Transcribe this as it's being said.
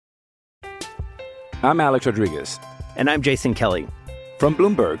I'm Alex Rodriguez. And I'm Jason Kelly. From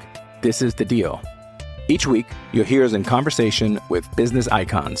Bloomberg, this is The Deal. Each week, you'll hear us in conversation with business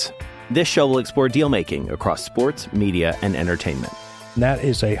icons. This show will explore deal-making across sports, media, and entertainment. That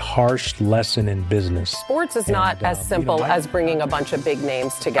is a harsh lesson in business. Sports is not as simple as bringing a bunch of big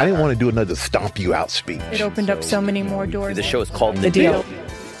names together. I didn't want to do another stomp you out speech. It opened up so many more doors. The show is called The Deal.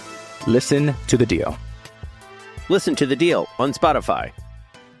 Listen to The Deal. Listen to The Deal on Spotify.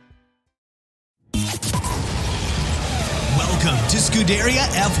 Welcome to Scuderia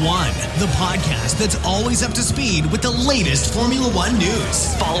F1, the podcast that's always up to speed with the latest Formula One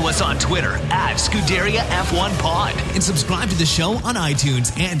news. Follow us on Twitter at Scuderia F1 Pod and subscribe to the show on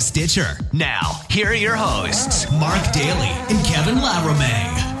iTunes and Stitcher. Now, here are your hosts, Mark Daly and Kevin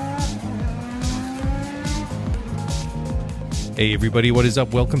Laramee. Hey everybody, what is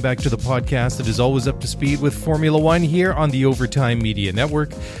up? Welcome back to the podcast that is always up to speed with Formula One here on the Overtime Media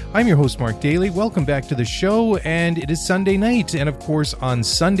Network. I'm your host, Mark Daly. Welcome back to the show, and it is Sunday night. And of course, on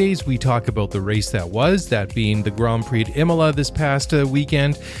Sundays, we talk about the race that was, that being the Grand Prix d'Imola this past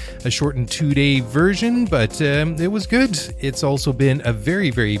weekend. A shortened 2-day version, but it was good. It's also been a very,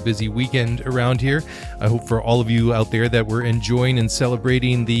 very busy weekend around here. I hope for all of you out there that were enjoying and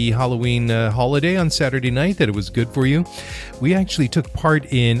celebrating the Halloween holiday on Saturday night, that it was good for you. We actually took part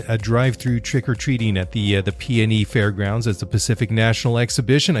in a drive-through trick-or-treating at the PNE Fairgrounds. That's the Pacific National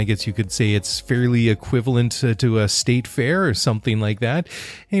Exhibition. I guess you could say it's fairly equivalent to a state fair or something like that.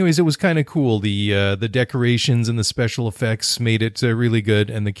 Anyways, it was kind of cool. The decorations and the special effects made it really good,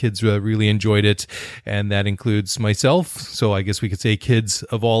 and the kids really enjoyed it, and that includes myself. So I guess we could say kids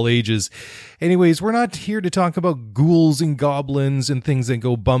of all ages. Anyways, we're not here to talk about ghouls and goblins and things that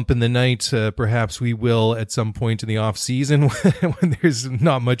go bump in the night. Perhaps we will at some point in the off season when there's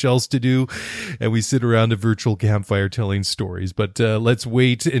not much else to do and we sit around a virtual campfire telling stories. But let's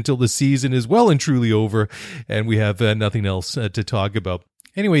wait until the season is well and truly over and we have nothing else to talk about.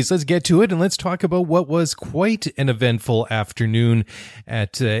 Anyways, let's get to it and let's talk about what was quite an eventful afternoon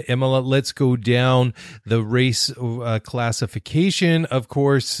at Imola. Let's go down the race classification. Of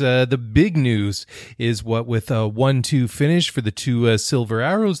course, the big news is what with a 1-2 finish for the two Silver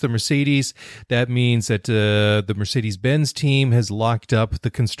Arrows, the Mercedes. That means that the Mercedes-Benz team has locked up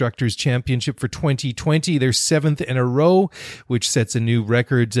the Constructors' Championship for 2020, their 7th in a row, which sets a new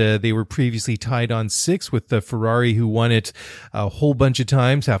record. They were previously tied on 6 with the Ferrari, who won it a whole bunch of times,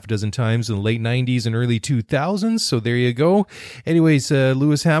 half a dozen times in the late 90s and early 2000s. So there you go. Anyways,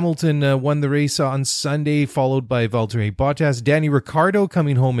 Lewis Hamilton won the race on Sunday, followed by Valtteri Bottas. Danny Ricciardo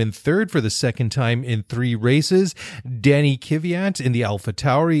coming home in third for the second time in 3 races. Danny Kvyat in the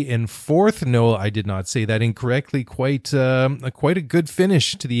AlphaTauri in fourth. No, I did not say that incorrectly. Quite a good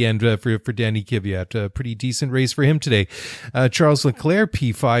finish to the end for Danny Kvyat. A pretty decent race for him today. Charles Leclerc,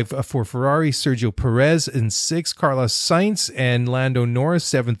 P5 for Ferrari. Sergio Perez in 6th. Carlos Sainz and Lando Norris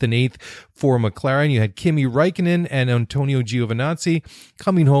 7th and 8th for McLaren. You had Kimi Räikkönen and Antonio Giovinazzi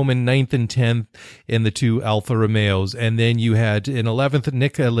coming home in 9th and 10th in the 2 Alfa Romeos. And then you had in 11th,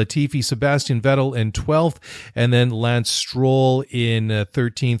 Nick Latifi, Sebastian Vettel in 12th, and then Lance Stroll in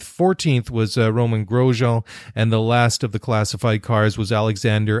 13th. 14th was Romain Grosjean, and the last of the classified cars was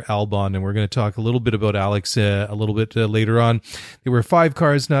Alexander Albon. And we're going to talk a little bit about Alex a little bit later on. There were 5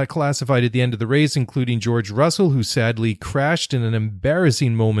 cars not classified at the end of the race, including George Russell, who sadly crashed in an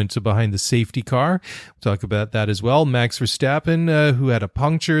embarrassing moment behind the safety car. We'll talk about that as well. Max Verstappen, who had a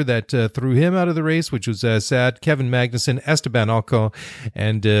puncture that threw him out of the race, which was sad. Kevin Magnussen, Esteban Ocon,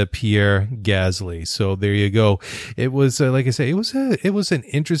 and Pierre Gasly. So there you go. It was, like I say, it was an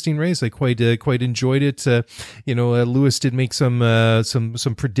interesting race. I quite enjoyed it. Lewis did make some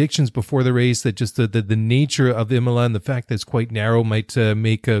predictions before the race that just the nature of Imola and the fact that it's quite narrow might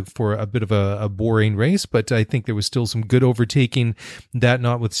make for a bit of a boring race. But I think there was still some good overtaking. That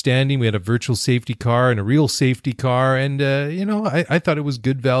notwithstanding, we had a virtual safety car and a real safety car, and I thought it was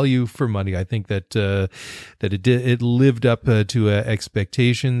good value for money. I think that it lived up to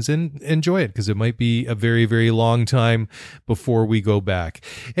expectations, and enjoy it because it might be a very, very long time before we go back.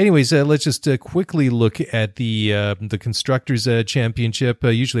 Anyways, let's just quickly look at the Constructors' Championship.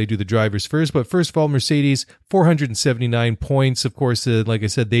 Usually I do the drivers first, but first of all, Mercedes, 479 points. Of course, like I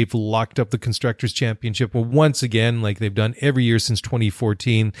said, they've locked up the Constructors' Championship once again, like they've done every year since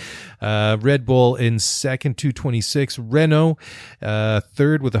 2014. Red Bull in second, 226. Renault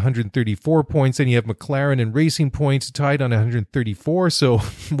third with 134 points. Then you have McLaren and Racing Point tied on 134. So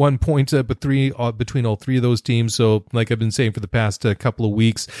 1 point between all three of those teams. So like I've been saying for the past couple of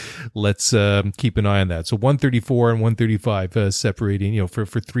weeks, let's keep an eye on that. So 134 and 135 separating, for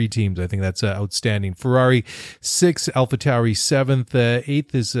three teams. I think that's outstanding. Ferrari 6th, AlphaTauri 7th,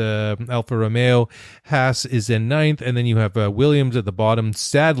 8th is Alfa Romeo. Haas is in 9th, and then you have Williams at the bottom,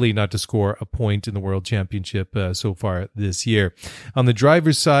 sadly not to score a point in the World Championship so far this year. On the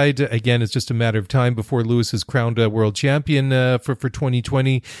driver's side, again, it's just a matter of time before Lewis is crowned world champion for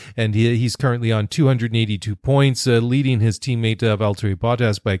 2020, and he's currently on 282 points, leading his teammate Valtteri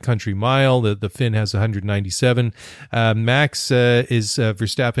Bottas by a country mile. The Finn has 197.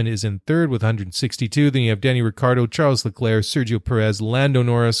 Verstappen is in third with 162. Then you have Danny Ricciardo, Charles Leclerc, Sergio Perez, Lando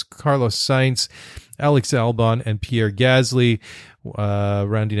Norris, Carlos Sainz, Alex Albon, and Pierre Gasly,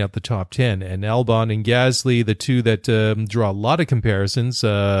 rounding out the top 10. And Albon and Gasly, the two that draw a lot of comparisons,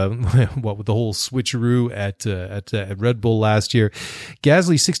 what with the whole switcheroo at Red Bull last year.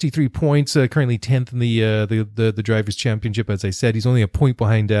 Gasly 63 points, currently 10th in the Drivers' Championship. As I said, he's only a point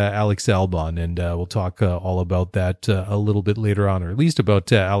behind Alex Albon, and we'll talk all about that a little bit later on, or at least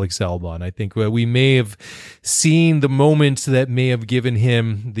about Alex Albon. I think we may have seen the moment that may have given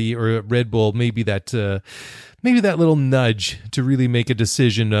him or Red Bull maybe that little nudge to really make a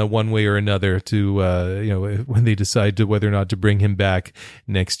decision one way or another to, when they decide to whether or not to bring him back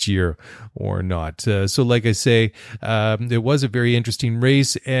next year or not. So like I say, it was a very interesting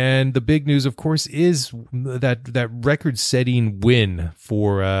race. And the big news, of course, is that record-setting win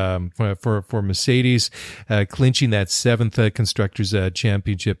for Mercedes, clinching that 7th Constructors'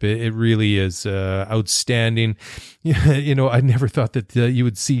 Championship. It really is outstanding. I never thought that you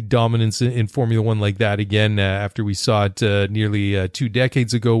would see dominance in Formula One like that again after we saw it nearly 2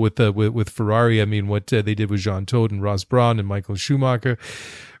 decades ago with Ferrari. I mean, what they did with Jean Todt and Ross Brawn and Michael Schumacher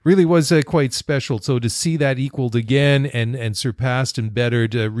really was quite special. So to see that equaled again and surpassed and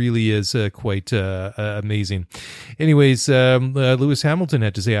bettered really is quite amazing. Anyways, Lewis Hamilton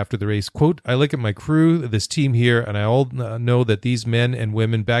had to say after the race, quote, "I look at my crew, this team here, and I all know that these men and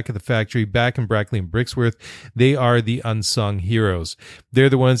women back at the factory, back in Brackley and Brixworth, they are the unsung heroes. They're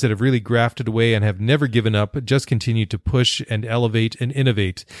the ones that have really grafted away and have never given up, but just continue to push and elevate and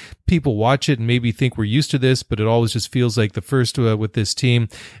innovate. People watch it and maybe think we're used to this, but it always just feels like the first with this team.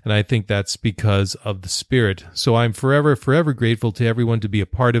 And I think that's because of the spirit. So I'm forever grateful to everyone to be a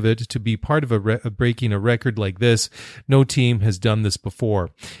part of it, to be part of breaking a record like this. No team has done this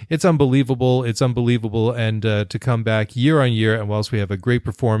before. It's unbelievable. And to come back year on year, and whilst we have a great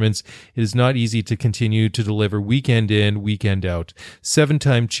performance, it is not easy to continue to deliver weekend in, weekend out.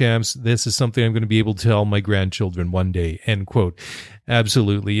 7-time champs. This is something I'm going to be able to tell my grandchildren one day," end quote.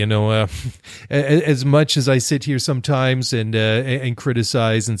 Absolutely. As much as I sit here sometimes and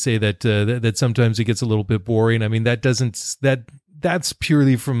criticize and say that sometimes it gets a little bit boring, I mean, that's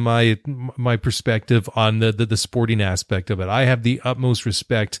purely from my perspective on the sporting aspect of it. I have the utmost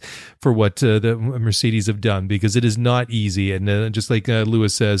respect for what the Mercedes have done, because it is not easy. And just like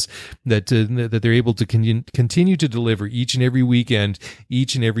Lewis says, that they're able to continue to deliver each and every weekend,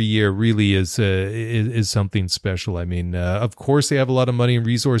 each and every year, really is something special. I mean, of course they have a lot of money and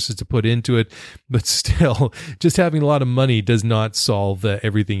resources to put into it, but still, just having a lot of money does not solve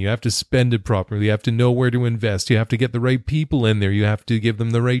everything. You have to spend it properly. You have to know where to invest. You have to get the right people in there. You have to give them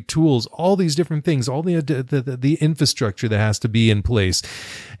the right tools, all these different things, all the infrastructure that has to be in place.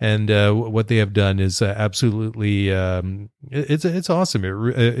 And what they have done is absolutely, it's awesome.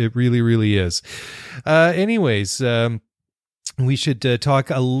 It really, really is. Anyways, we should talk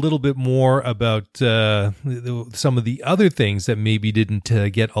a little bit more about some of the other things that maybe didn't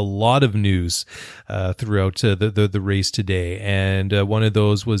get a lot of news throughout the race today. And one of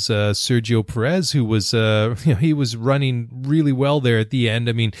those was Sergio Perez, who was he was running really well there at the end.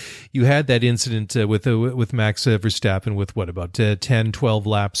 I mean, you had that incident with Max Verstappen with about 10, 12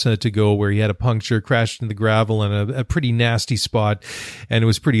 laps to go, where he had a puncture, crashed in the gravel in a pretty nasty spot, and it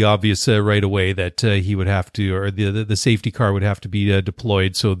was pretty obvious right away that he would have to, or the safety car would have to be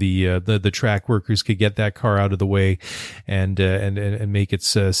deployed so the track workers could get that car out of the way and make it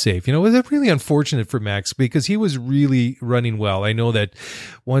safe. It was really unfortunate for Max, because he was really running well. I know that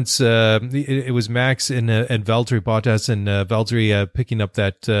once it was Max and Valtteri Bottas, and Valtteri picking up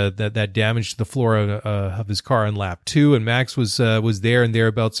that damage to the floor of his car on lap 2, and Max was there and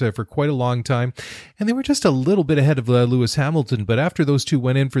thereabouts for quite a long time, and they were just a little bit ahead of Lewis Hamilton. But after those two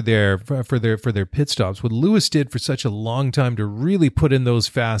went in for their pit stops, what Lewis did for such a long time time to really put in those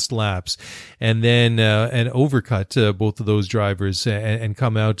fast laps and then and overcut both of those drivers and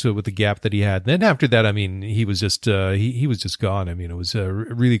come out with the gap that he had. And then after that, I mean, he was just he was just gone. I mean, it was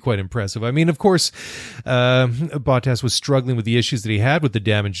really quite impressive. I mean, of course, Bottas was struggling with the issues that he had with the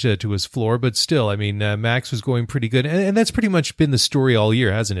damage to his floor, but still, I mean, Max was going pretty good, and that's pretty much been the story all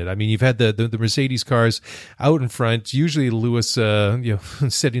year, hasn't it? I mean, you've had the Mercedes cars out in front, usually Lewis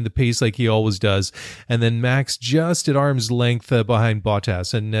setting the pace like he always does, and then Max just at arm's length behind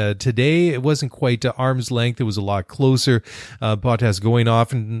Bottas. And today it wasn't quite arm's length; it was a lot closer. Bottas going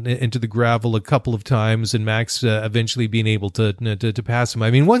off into the gravel a couple of times, and Max eventually being able to pass him.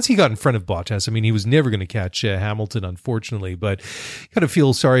 I mean, once he got in front of Bottas, I mean, he was never going to catch Hamilton, unfortunately. But got to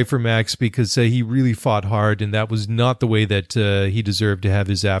feel sorry for Max because he really fought hard, and that was not the way that he deserved to have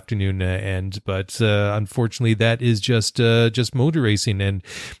his afternoon end. But unfortunately, that is just motor racing, and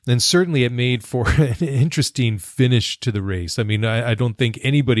certainly it made for an interesting finish to the race. I mean, I don't think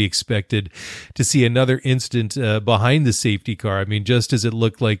anybody expected to see another incident behind the safety car. I mean, just as it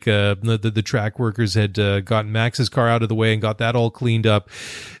looked like the track workers had gotten Max's car out of the way and got that all cleaned up,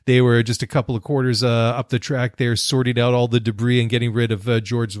 they were just a couple of quarters up the track there, sorting out all the debris and getting rid of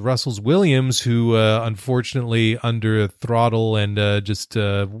George Russell's Williams, who unfortunately under throttle and just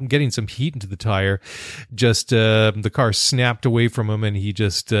getting some heat into the tire, just the car snapped away from him and he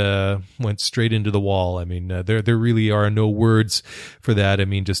just went straight into the wall. I mean, there really are no words for that. I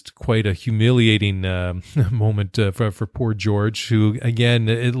mean, just quite a humiliating moment for poor George, who, again,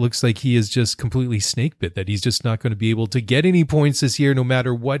 it looks like he is just completely snake bit, that he's just not going to be able to get any points this year, no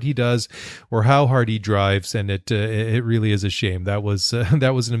matter what he does or how hard he drives. And it really is a shame. That was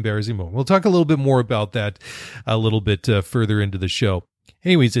an embarrassing moment. We'll talk a little bit more about that a little bit further into the show.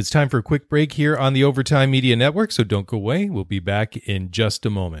 Anyways, it's time for a quick break here on the Overtime Media Network, so don't go away. We'll be back in just a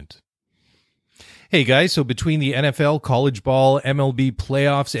moment. Hey guys, so between the NFL, college ball, MLB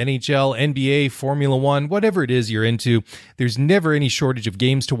playoffs, NHL, NBA, Formula One, whatever it is you're into, there's never any shortage of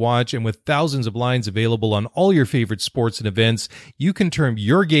games to watch, and with thousands of lines available on all your favorite sports and events, you can turn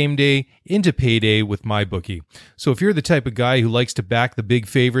your game day into payday with MyBookie. So if you're the type of guy who likes to back the big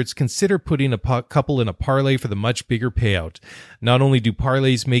favorites, consider putting a couple in a parlay for the much bigger payout. Not only do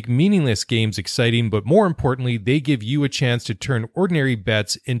parlays make meaningless games exciting, but more importantly, they give you a chance to turn ordinary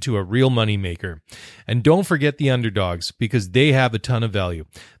bets into a real moneymaker. And don't forget the underdogs, because they have a ton of value.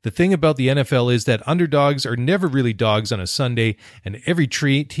 The thing about the NFL is that underdogs are never really dogs on a Sunday, and every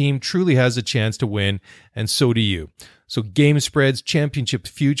team truly has a chance to win, and so do you. So game spreads, championship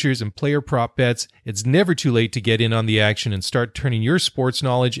futures, and player prop bets, it's never too late to get in on the action and start turning your sports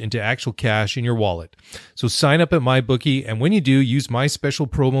knowledge into actual cash in your wallet. So sign up at MyBookie, and when you do, use my special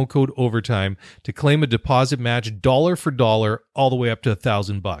promo code OVERTIME to claim a deposit match dollar for dollar all the way up to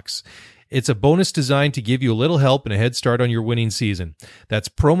 $1,000. It's a bonus designed to give you a little help and a head start on your winning season. That's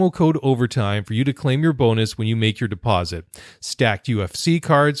promo code OVERTIME for you to claim your bonus when you make your deposit. Stacked UFC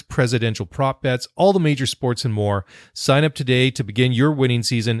cards, presidential prop bets, all the major sports and more. Sign up today to begin your winning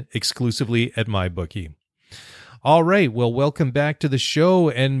season exclusively at MyBookie. All right. Well, welcome back to the show,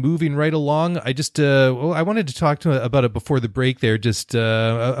 and moving right along. I just, I wanted to talk about it before the break there, just,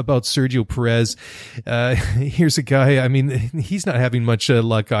 about Sergio Perez. Here's a guy, I mean, he's not having much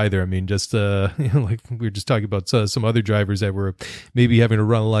luck either. I mean, just, like we were just talking about some other drivers that were maybe having a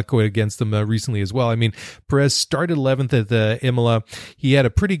run of luck going against them recently as well. I mean, Perez started 11th at the Imola. He had a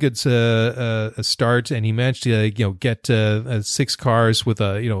pretty good, start, and he managed to, get, 6 cars with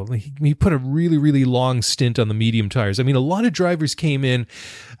he put a really, really long stint on the medium tires. I mean, a lot of drivers came in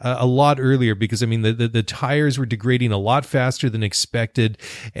a lot earlier because, I mean, the tires were degrading a lot faster than expected.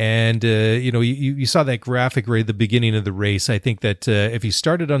 And, you saw that graphic right at the beginning of the race. I think that if you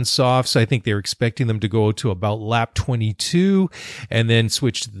started on softs, I think they were expecting them to go to about lap 22 and then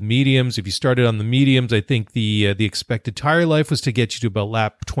switch to the mediums. If you started on the mediums, I think the expected tire life was to get you to about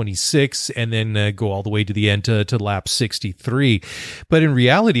lap 26 and then go all the way to the end to lap 63. But in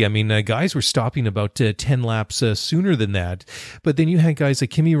reality, I mean, guys were stopping about 10 laps sooner than that. But then you had guys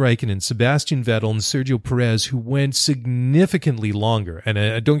like Kimi Räikkönen, Sebastian Vettel, and Sergio Perez who went significantly longer.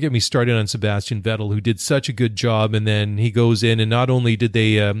 And don't get me started on Sebastian Vettel, who did such a good job. And then he goes in, and not only did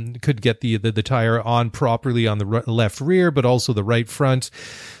they could get the tire on properly on the left rear, but also the right front.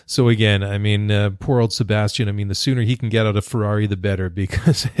 So again, I mean, poor old Sebastian, I mean, the sooner he can get out of Ferrari, the better,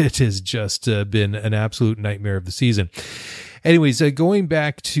 because it has just been an absolute nightmare of the season. Anyways, going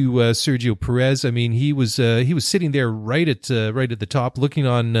back to Sergio Perez, I mean, he was sitting there right at the top, looking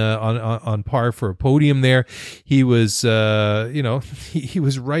on par for a podium. There, he was he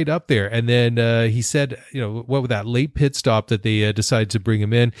was right up there, and then he said, what with that late pit stop that they decided to bring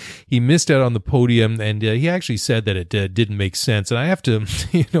him in, he missed out on the podium, and he actually said that it didn't make sense, and I have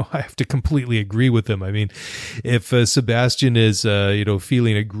to completely agree with him. I mean, if Sebastian is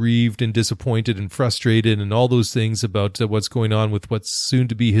feeling aggrieved and disappointed and frustrated and all those things about what's going on with what's soon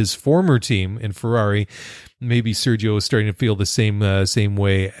to be his former team in Ferrari, maybe Sergio is starting to feel the same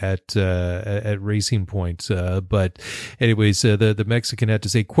way at Racing Point. But anyways, the Mexican had to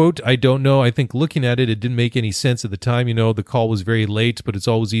say, quote, "I don't know. I think looking at it, it didn't make any sense at the time. The call was very late, but it's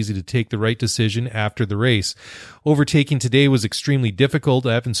always easy to take the right decision after the race. Overtaking today was extremely difficult.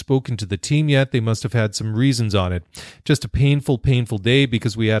 I haven't spoken to the team yet. They must have had some reasons on it. Just a painful day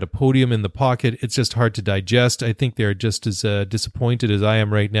because we had a podium in the pocket. It's just hard to digest. I think they're just as disappointed as I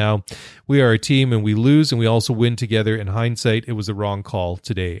am right now. We are a team and we lose and we also win together. In hindsight, it was a wrong call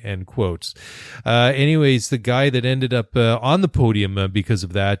today," end quotes. Anyways, the guy that ended up on the podium because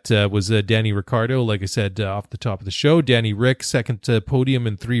of that was Danny Ricciardo. Like I said, off the top of the show, Danny Rick, second podium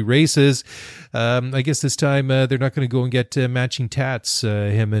in 3 races. I guess this time they're not going to go and get matching tats,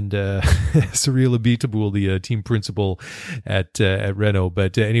 him and Cyril Abiteboul, the team principal at Renault.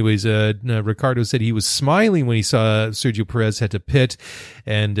 But anyways, Ricciardo said he was smiling when he saw Sergio Perez had to pit,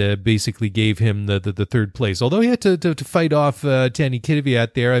 and basically gave him the third place. Although he had to fight off Danny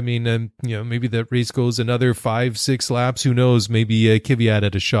Kvyat there. I mean, maybe the race goes another 5-6 laps. Who knows? Maybe Kvyat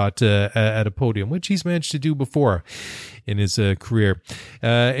had a shot at a podium, which he's managed to do before in his career.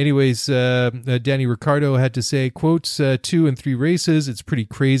 Anyways, Danny Ricciardo had to say, quotes, 2 and 3 races. It's pretty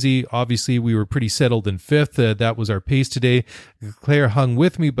crazy. Obviously, we were pretty settled in 5th. That was our pace today. Leclerc hung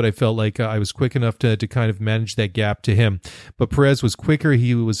with me, but I felt like I was quick enough to kind of manage that gap to him. But Perez was quicker.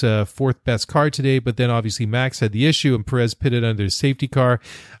 He was 4th best car today, but then obviously Max had the issue and Perez pitted under his safety car.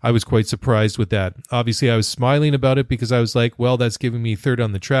 I was quite surprised with that. Obviously, I was smiling about it because I was like, well, that's giving me 3rd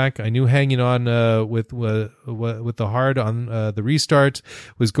on the track. I knew hanging on with the hard on the restart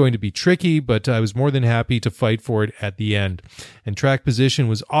was going to be tricky, but I was more than happy to fight for it at the end. And track position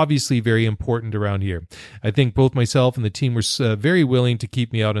was obviously very important around here. I think both myself and the team were very willing to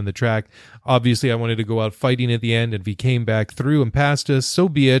keep me out on the track. Obviously, I wanted to go out fighting at the end, and if he came back through and passed us, so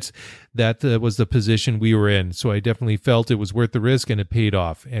be it. That was the position we were in. So I definitely felt it was worth the risk, and it paid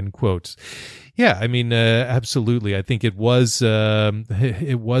off, end quotes. Yeah, I mean, absolutely. I think it was worth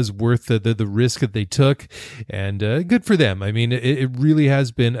the risk that they took, and good for them. I mean, it really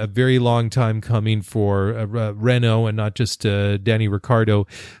has been a very long time coming for Renault and not just Danny Ricciardo.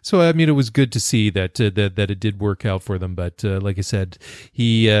 So I mean, it was good to see that it did work out for them. But like I said,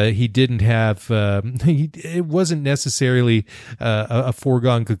 he didn't have it wasn't necessarily a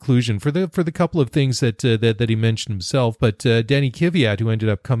foregone conclusion for the couple of things that he mentioned himself. But Danny Kvyat, who ended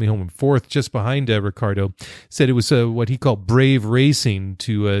up coming home in 4th, just behind Ricciardo, said it was what he called brave racing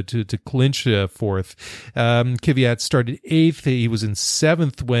to clinch 4th. Kvyat started 8th. He was in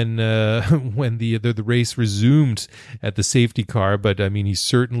 7th when the race resumed at the safety car. But I mean, he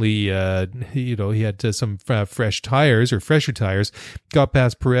certainly he had some fresher tires. Got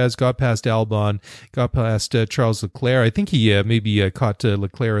past Perez, got past Albon, got past Charles Leclerc. I think he maybe caught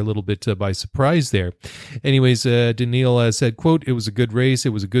Leclerc a little bit by surprise there. Anyways, Daniil said, quote, "It was a good race. It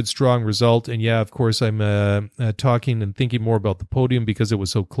was a good, strong result. And yeah, of course, I'm talking and thinking more about the podium because it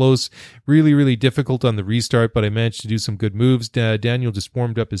was so close. Really, really difficult on the restart, but I managed to do some good moves. Daniel just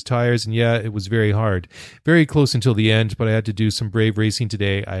warmed up his tires, and yeah, it was very hard. Very close until the end, but I had to do some brave racing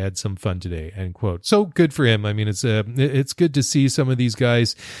today. I had some fun today," end quote. So good for him. I mean, it's good to see some of these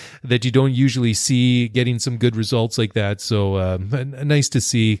guys that you don't usually see getting some good results like that. So nice to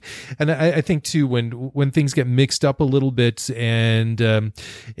see. And I think too, when things get mixed up a little bit, and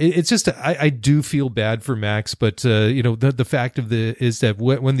it's just I do feel bad for Max, but the fact of is that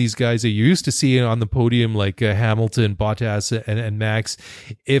when these guys that you're used to seeing on the podium like Hamilton, Bottas, and Max,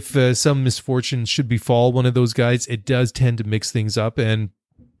 if some misfortune should befall one of those guys, it does tend to mix things up. And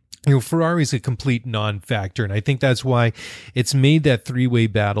Ferrari's a complete non-factor, and I think that's why it's made that 3-way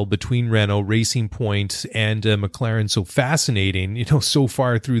battle between Renault, Racing Point, and McLaren so fascinating, so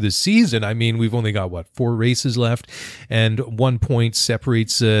far through the season. I mean, we've only got, 4 races left, and 1 point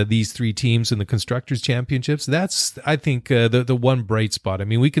separates these 3 teams in the Constructors' Championships. That's, I think, the one bright spot. I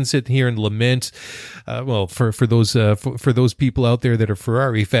mean, we can sit here and lament, for those people out there that are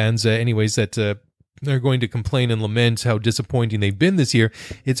Ferrari fans, anyways, that they're going to complain and lament how disappointing they've been this year.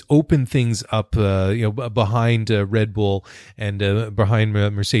 It's opened things up, behind Red Bull and behind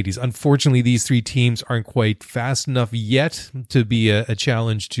Mercedes. Unfortunately, these three teams aren't quite fast enough yet to be a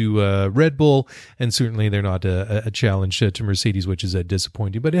challenge to Red Bull, and certainly they're not a challenge to Mercedes, which is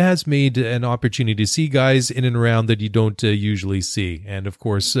disappointing. But it has made an opportunity to see guys in and around that you don't usually see. And of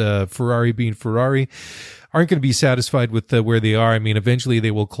course, Ferrari being Ferrari, aren't going to be satisfied with where they are. I mean, eventually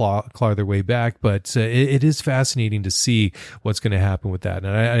they will claw their way back, but it is fascinating to see what's going to happen with that.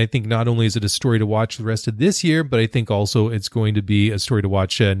 And I think not only is it a story to watch the rest of this year, but I think also it's going to be a story to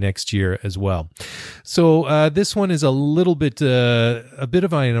watch next year as well. So this one is a little bit, a bit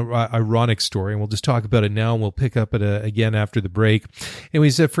of an ironic story, and we'll just talk about it now, and we'll pick up it again after the break.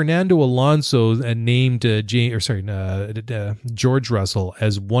 Anyways, Fernando Alonso named George Russell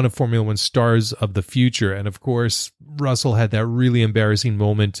as one of Formula One stars of the future. And of course, Russell had that really embarrassing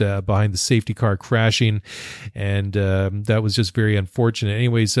moment behind the safety car crashing, and that was just very unfortunate.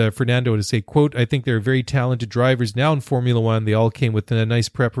 Anyways, Fernando to say, quote, "I think they're very talented drivers now in Formula One. They all came with a nice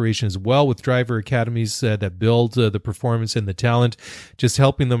preparation as well, with driver academies that build the performance and the talent, just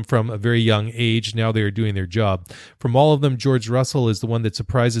helping them from a very young age. Now they are doing their job. From all of them, George Russell is the one that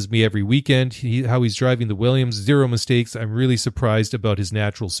surprises me every weekend. How he's driving the Williams, 0 mistakes. I'm really surprised about his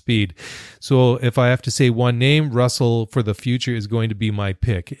natural speed. So if I have to say one name, Russell for the future is going to be my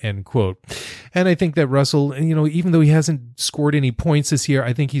pick," end quote. And I think that Russell, even though he hasn't scored any points this year,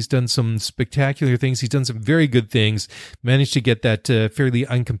 I think he's done some spectacular things. He's done some very good things, managed to get that fairly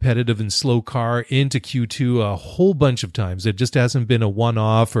uncompetitive and slow car into Q2 a whole bunch of times. It just hasn't been a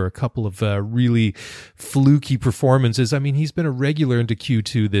one-off or a couple of really fluky performances. I mean, he's been a regular into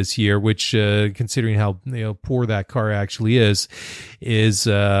Q2 this year, which, considering how poor that car actually is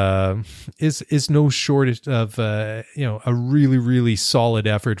no short of a really, really solid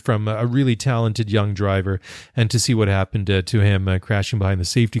effort from a really talented young driver. And to see what happened to him crashing behind the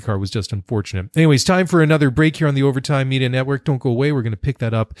safety car was just unfortunate. Anyways, time for another break here on the Overtime Media Network. Don't go away. We're going to pick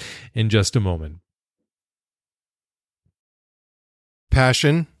that up in just a moment.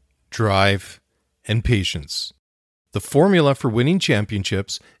 Passion, drive, and patience. The formula for winning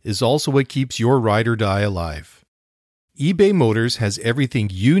championships is also what keeps your ride or die alive. eBay Motors has everything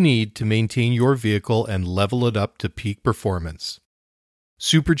you need to maintain your vehicle and level it up to peak performance.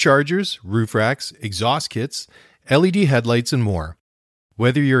 Superchargers, roof racks, exhaust kits, LED headlights, and more.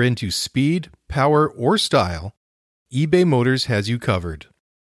 Whether you're into speed, power, or style, eBay Motors has you covered.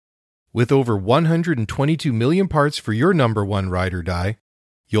 With over 122 million parts for your number one ride or die,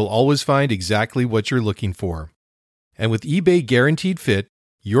 you'll always find exactly what you're looking for. And with eBay Guaranteed Fit,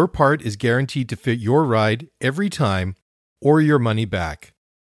 your part is guaranteed to fit your ride every time or your money back.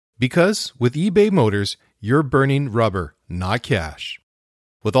 Because with eBay Motors, you're burning rubber, not cash.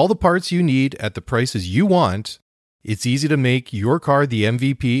 With all the parts you need at the prices you want, it's easy to make your car the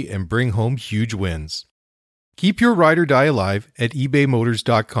MVP and bring home huge wins. Keep your ride or die alive at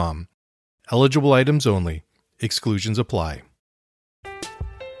ebaymotors.com. Eligible items only. Exclusions apply.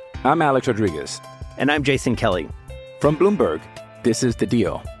 I'm Alex Rodriguez. And I'm Jason Kelly. From Bloomberg, this is The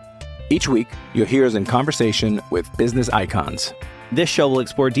Deal. Each week, you'll hear us in conversation with business icons. This show will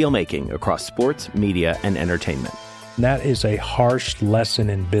explore deal-making across sports, media, and entertainment. That is a harsh lesson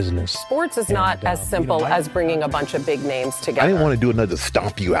in business. Sports is not as simple as bringing a bunch of big names together. I didn't want to do another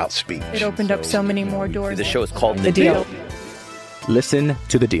stomp you out speech. It opened up so many more doors. The show is called The Deal. Listen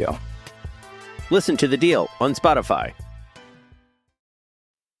to The Deal. Listen to The Deal on Spotify.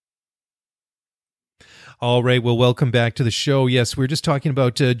 All right, well, welcome back to the show. Yes, we're just talking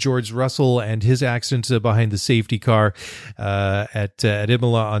about George Russell and his accident behind the safety car at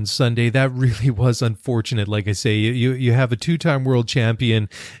Imola on Sunday. That really was unfortunate. Like I say, you have a two-time world champion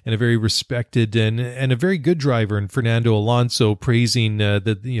and a very respected and a very good driver, and Fernando Alonso praising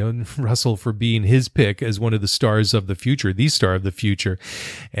Russell for being his pick as one of the stars of the future, the star of the future,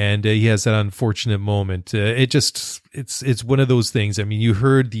 and he has that unfortunate moment. It's one of those things. I mean, you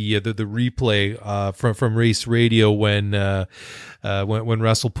heard the replay from race radio when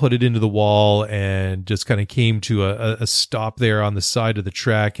Russell put it into the wall and just kind of came to a stop there on the side of the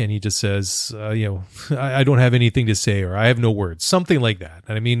track, and he just says, I don't have anything to say, or I have no words, something like that.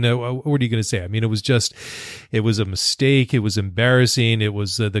 And I mean, what are you going to say? I mean, it was a mistake. It was embarrassing. It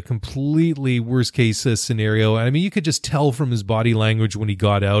was the completely worst case scenario. I mean, you could just tell from his body language when he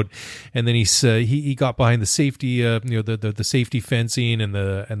got out, and then he got behind the safety, the safety fencing and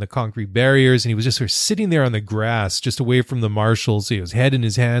the concrete barriers, and he was just sort of sitting there on the grass, just away from the marshals. He was head in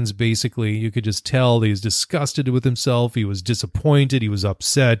his hands, basically. You could just tell that he was disgusted with himself. He was disappointed. He was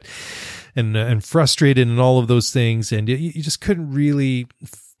upset and frustrated and all of those things. And you just couldn't really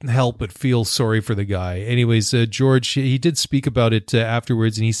help but feel sorry for the guy. Anyways, George, he did speak about it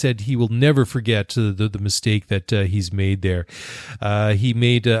afterwards, and he said he will never forget the mistake that he's made there. He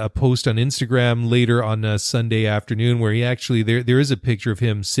made a post on Instagram later on Sunday afternoon where he actually, there is a picture of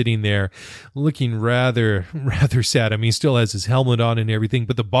him sitting there looking rather sad. I mean, he still has his helmet on and everything,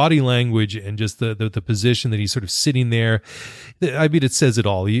 but the body language and just the position that he's sort of sitting there, I mean, it says it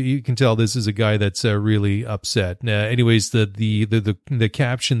all. You can tell this is a guy that's really upset. Anyways, the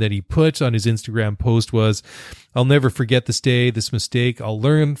caption that he put on his Instagram post was, "I'll never forget this day, this mistake. I'll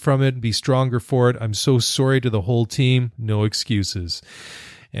learn from it and be stronger for it. I'm so sorry to the whole team. No excuses."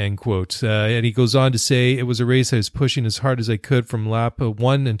 End quote. And he goes on to say, "It was a race I was pushing as hard as I could from lap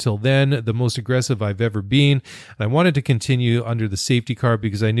 1 until then, the most aggressive I've ever been. And I wanted to continue under the safety car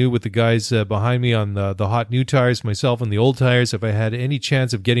because I knew with the guys behind me on the hot new tires, myself on the old tires, if I had any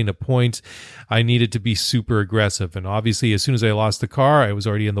chance of getting a point, I needed to be super aggressive. And obviously, as soon as I lost the car, I was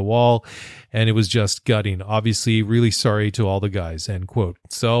already in the wall, and it was just gutting. Obviously, really sorry to all the guys." End quote.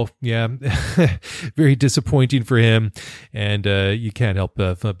 So, yeah, very disappointing for him, and you can't help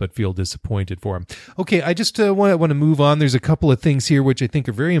but feel disappointed for him. Okay, I just want to move on. There's a couple of things here which I think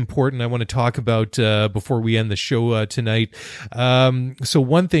are very important I want to talk about before we end the show tonight. So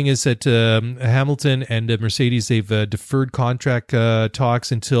one thing is that Hamilton and Mercedes, they've deferred contract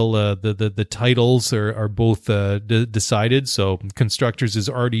talks until the titles are both decided. So Constructors is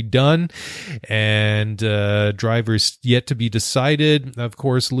already done, and drivers yet to be decided. Of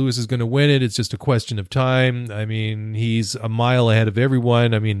course, Lewis is going to win it. It's just a question of time. I mean, he's a mile ahead of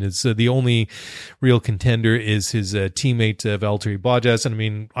everyone. I mean, it's the only real contender is his teammate Valtteri Bottas. And I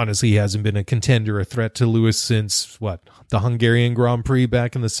mean, honestly, he hasn't been a contender, a threat to Lewis since the Hungarian Grand Prix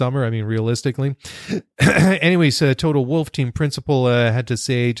back in the summer. I mean, realistically. Anyways, Toto Wolff, team principal, had to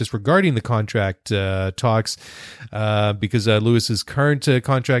say just regarding the contract talks, because Lewis's current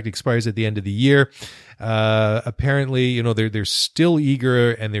contract expires at the end of the year. Apparently, you know, they're still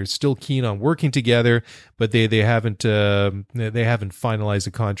eager and they're still keen on working together, but they haven't finalized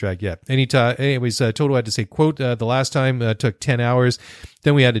the contract yet. Anyways, Toto had to say, quote, "The last time took 10 hours.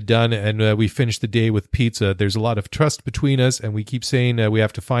 Then we had it done, and we finished the day with pizza. There's a lot of trust between us, and we keep saying we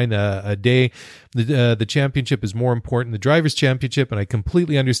have to find a day. The championship is more important, the Drivers' Championship, and I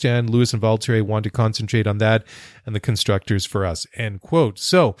completely understand Lewis and Valtteri want to concentrate on that, and the Constructors for us." End quote.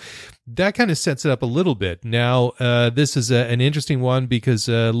 So that kind of sets it up a little bit. Now, this is an interesting one because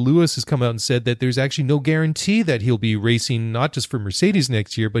Lewis has come out and said that there's actually no guarantee that he'll be racing not just for Mercedes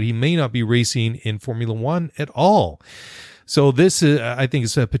next year, but he may not be racing in Formula One at all. So this, I think,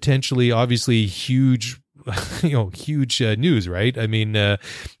 is potentially, obviously, huge news, right? I mean,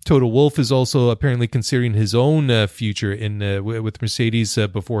 Toto Wolff is also apparently considering his own future with Mercedes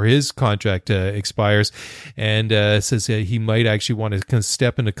before his contract expires, and says he might actually want to kind of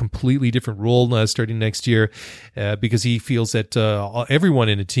step in a completely different role starting next year, because he feels that everyone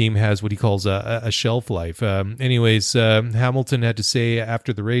in a team has what he calls a shelf life. Anyways, Hamilton had to say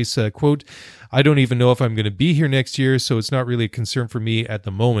after the race, quote, "I don't even know if I'm going to be here next year, so it's not really a concern for me at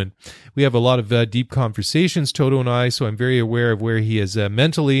the moment. We have a lot of deep conversations, Toto and I, so I'm very aware of where he is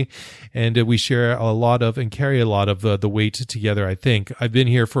mentally, and we share a lot of and carry a lot of the weight together, I think. I've been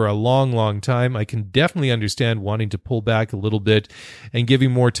here for a long, long time. I can definitely understand wanting to pull back a little bit and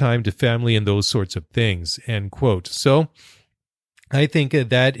giving more time to family and those sorts of things." End quote. So I think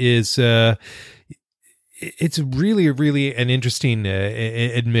that is... it's really, really an interesting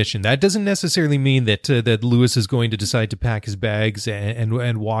admission. That doesn't necessarily mean that Lewis is going to decide to pack his bags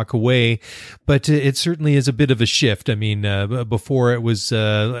and walk away, but it certainly is a bit of a shift. I mean, before it was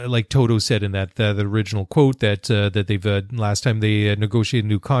like Toto said in that the original quote that they've last time they negotiated a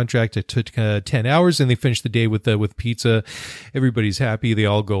new contract, it took 10 hours and they finished the day with pizza. Everybody's happy. They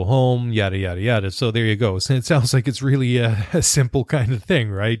all go home. Yada yada yada. So there you go. So it sounds like it's really a simple kind of thing,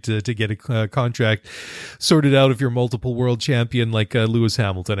 right? To get a contract sorted out if you're multiple world champion like Lewis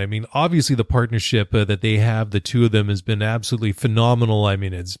Hamilton. I mean, obviously the partnership that they have, the two of them, has been absolutely phenomenal. I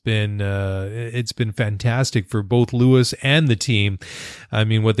mean, it's been fantastic for both Lewis and the team. I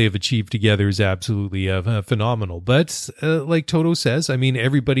mean, what they've achieved together is absolutely phenomenal. But like Toto says, I mean,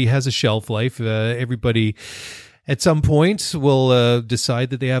 everybody has a shelf life. Everybody at some point will decide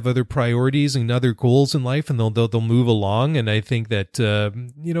that they have other priorities and other goals in life, and they'll move along. And I think that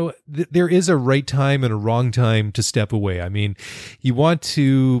there is a right time and a wrong time to step away. I mean, you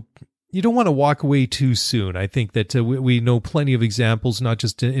don't want to walk away too soon. I think that we know plenty of examples, not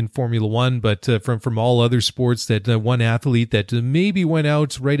just in Formula One, but from all other sports, that one athlete that maybe went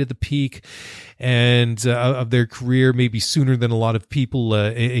out right at the peak and of their career, maybe sooner than a lot of people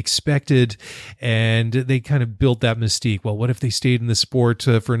expected, and they kind of built that mystique. Well, what if they stayed in the sport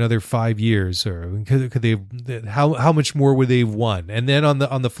for another 5 years, or could they? How much more would they have won? And then on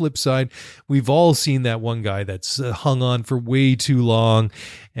the flip side, we've all seen that one guy that's hung on for way too long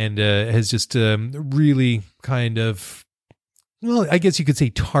and has just really kind of, well, I guess you could say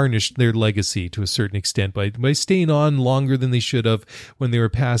tarnished their legacy to a certain extent by staying on longer than they should have when they were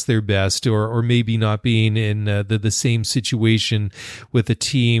past their best, or maybe not being in the same situation with a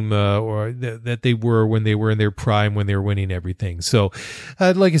team or that they were when they were in their prime, when they were winning everything. So,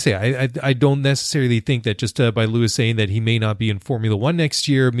 like I say, I don't necessarily think that just by Lewis saying that he may not be in Formula One next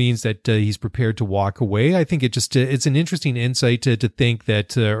year means that he's prepared to walk away. I think it's an interesting insight to think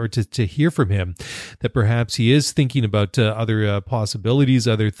that, or to hear from him, that perhaps he is thinking about other possibilities,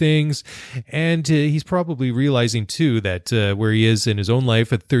 other things, and he's probably realizing too that where he is in his own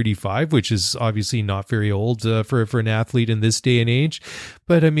life at 35, which is obviously not very old for an athlete in this day and age,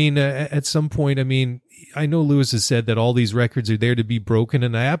 but I mean at some point, I mean, I know Lewis has said that all these records are there to be broken,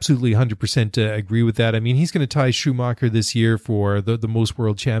 and I absolutely 100% agree with that. I mean, he's going to tie Schumacher this year for the most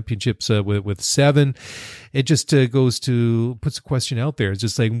world championships with 7. It just puts a question out there. It's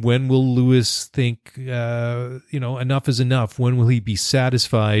just like, when will Lewis think, enough is enough? When will he be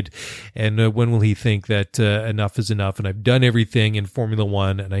satisfied? And when will he think that enough is enough? And I've done everything in Formula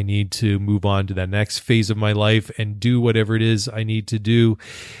One, and I need to move on to that next phase of my life and do whatever it is I need to do.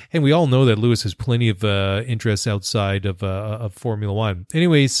 And we all know that Lewis has plenty of interests outside of Formula One.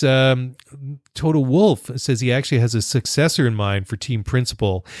 Anyways, Toto Wolff says he actually has a successor in mind for team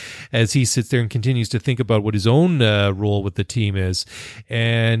principal as he sits there and continues to think about what his own role with the team is.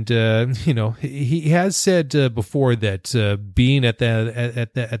 And he has said before that being at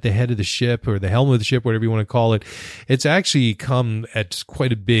the head of the ship, or the helm of the ship, whatever you want to call it, it's actually come at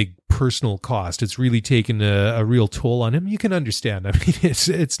quite a big personal cost. It's really taken a real toll on him. You can understand. I mean,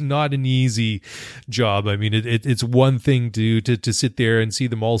 it's not an easy job. I mean, it's one thing to sit there and see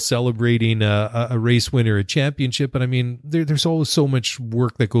them all celebrating a race winner, a championship, but I mean, there's always so much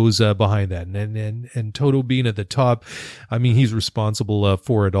work that goes behind that. And Toto being at the top, I mean, he's responsible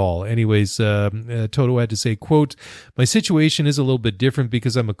for it all. Anyways, Toto had to say, quote, "My situation is a little bit different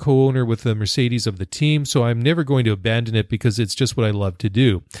because I'm a co-owner with the Mercedes of the team, so I'm never going to abandon it because it's just what I love to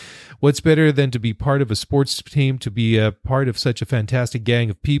do. What's better than to be part of a sports team, to be a part of such a fantastic gang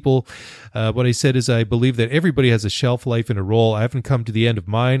of people? What I said is, I believe that everybody has a shelf life and a role. I haven't come to the end of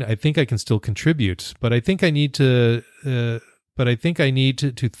mine. I think I can still contribute, but I think I need to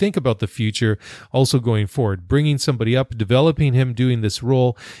think about the future also going forward. Bringing somebody up, developing him, doing this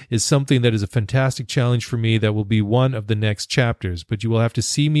role is something that is a fantastic challenge for me that will be one of the next chapters, but you will have to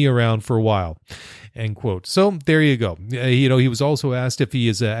see me around for a while." End quote. So there you go. He was also asked if he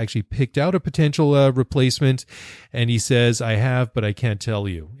has actually picked out a potential replacement, and he says, "I have, but I can't tell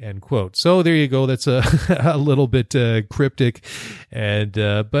you." End quote. So there you go. That's a little bit cryptic, and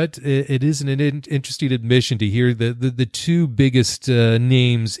but it is an interesting admission to hear the two biggest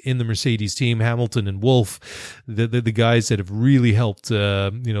names in the Mercedes team, Hamilton and Wolff, the guys that have really helped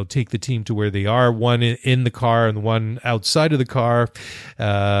take the team to where they are. One in the car and one outside of the car.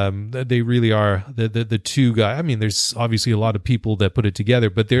 They really are the two guys. I mean, there's obviously a lot of people that put it together,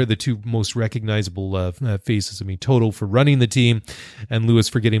 but they're the two most recognizable faces. I mean, Toto for running the team, and Lewis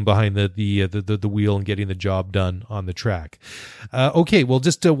for getting behind the wheel and getting the job done on the track. Okay, well,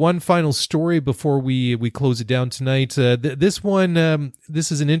 just one final story before we close it down tonight. This one,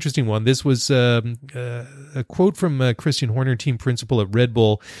 this is an interesting one. This was a quote from Christian Horner, team principal at Red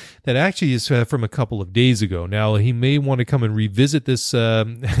Bull, that actually is from a couple of days ago. Now, he may want to come and revisit this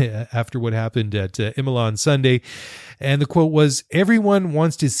after what happened at Imola on Sunday. And the quote was, "Everyone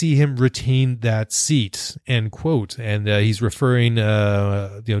wants to see him retain that seat," end quote. And he's referring,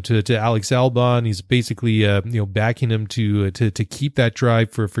 to Alex Albon. He's basically, backing him to keep that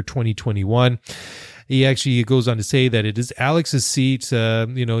drive for 2021. He actually goes on to say that it is Alex's seat.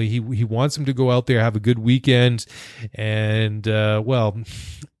 He wants him to go out there, have a good weekend. And,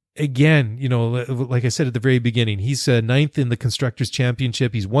 again, like I said at the very beginning, he's ninth in the Constructors'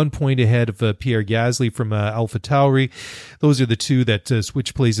 Championship. He's 1 point ahead of Pierre Gasly from AlphaTauri. Those are the two that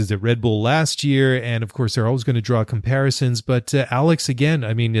switched places at Red Bull last year. And of course, they're always going to draw comparisons. But Alex, again,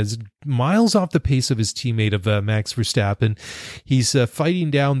 I mean, is miles off the pace of his teammate of Max Verstappen. He's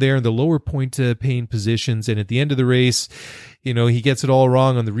fighting down there in the lower point paying positions. And at the end of the race, he gets it all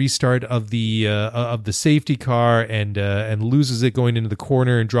wrong on the restart of the safety car and loses it going into the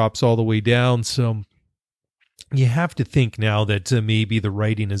corner and drops all the way down. So you have to think now that maybe the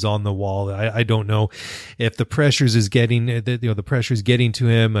writing is on the wall. I don't know if the pressures is getting, the pressure is getting to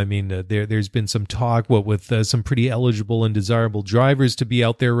him. I mean, there's been some talk, with some pretty eligible and desirable drivers to be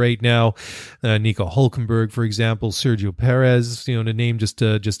out there right now. Nico Hülkenberg, for example, Sergio Perez, to name just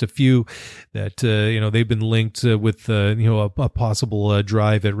a few that, they've been linked with, a possible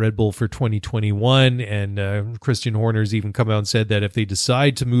drive at Red Bull for 2021. And Christian Horner's even come out and said that if they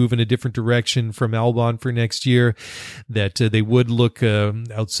decide to move in a different direction from Albon for next year, that they would look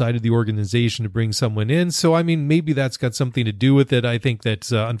outside of the organization to bring someone in. So, I mean, maybe that's got something to do with it. I think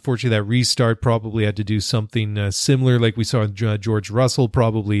that, unfortunately, that restart probably had to do something similar like we saw with George Russell.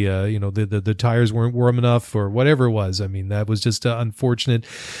 Probably, the tires weren't warm enough or whatever it was. I mean, that was just unfortunate.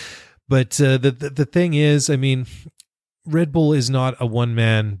 But the thing is, I mean, Red Bull is not a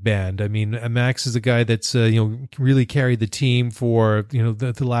one-man band. I mean, Max is a guy that's, really carried the team for,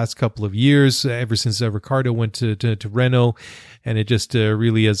 the last couple of years, ever since Ricciardo went to Renault. And it just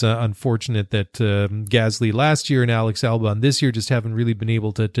really is unfortunate that Gasly last year and Alex Albon this year just haven't really been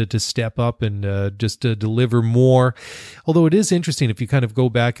able to step up and just deliver more. Although it is interesting if you kind of go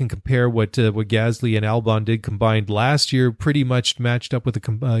back and compare what Gasly and Albon did combined last year, pretty much matched up with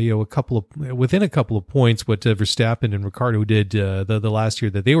within a couple of points what Verstappen and Ricciardo did the last year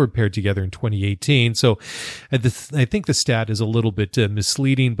that they were paired together in 2018. So I think the stat is a little bit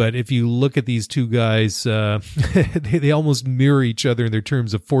misleading, but if you look at these two guys, they almost mirror each other in their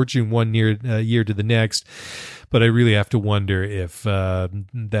terms of fortune one year to the next. But I really have to wonder if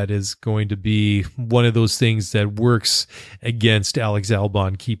that is going to be one of those things that works against Alex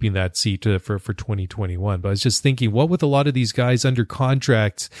Albon keeping that seat for 2021. But I was just thinking, what with a lot of these guys under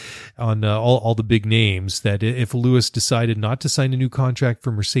contract on all the big names, that if Lewis decided not to sign a new contract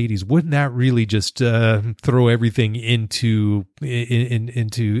for Mercedes, wouldn't that really just throw everything into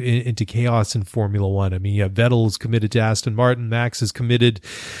chaos in Formula One? I mean, Vettel is committed to Aston Martin, Max is committed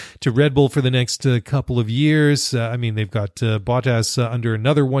to Red Bull for the next couple of years. I mean, they've got Bottas under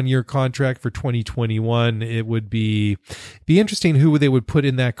another 1-year contract for 2021. It would be interesting who they would put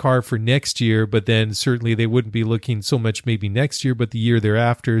in that car for next year, but then certainly they wouldn't be looking so much maybe next year, but the year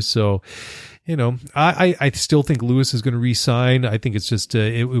thereafter. So, I still think Lewis is going to re-sign. I think it's just,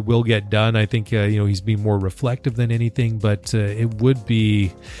 it will get done. I think, he's being more reflective than anything, but it would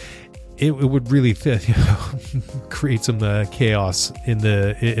really create some chaos in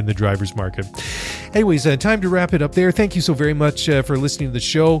the driver's market. Anyways, time to wrap it up there. Thank you so very much for listening to the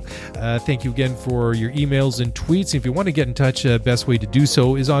show. Thank you again for your emails and tweets. If you want to get in touch, best way to do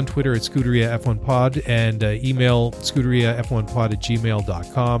so is on Twitter at Scuderia F1 Pod and email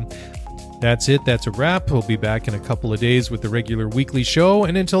scuderiaf1pod@gmail.com. That's it. That's a wrap. We'll be back in a couple of days with the regular weekly show.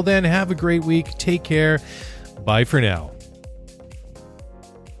 And until then, have a great week. Take care. Bye for now.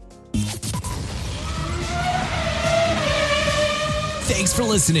 Thanks for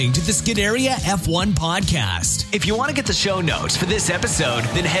listening to the Scuderia F1 podcast. If you want to get the show notes for this episode,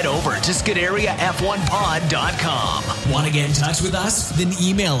 then head over to ScuderiaF1pod.com. Want to get in touch with us? Then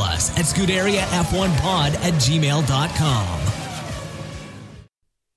email us at ScuderiaF1pod@gmail.com.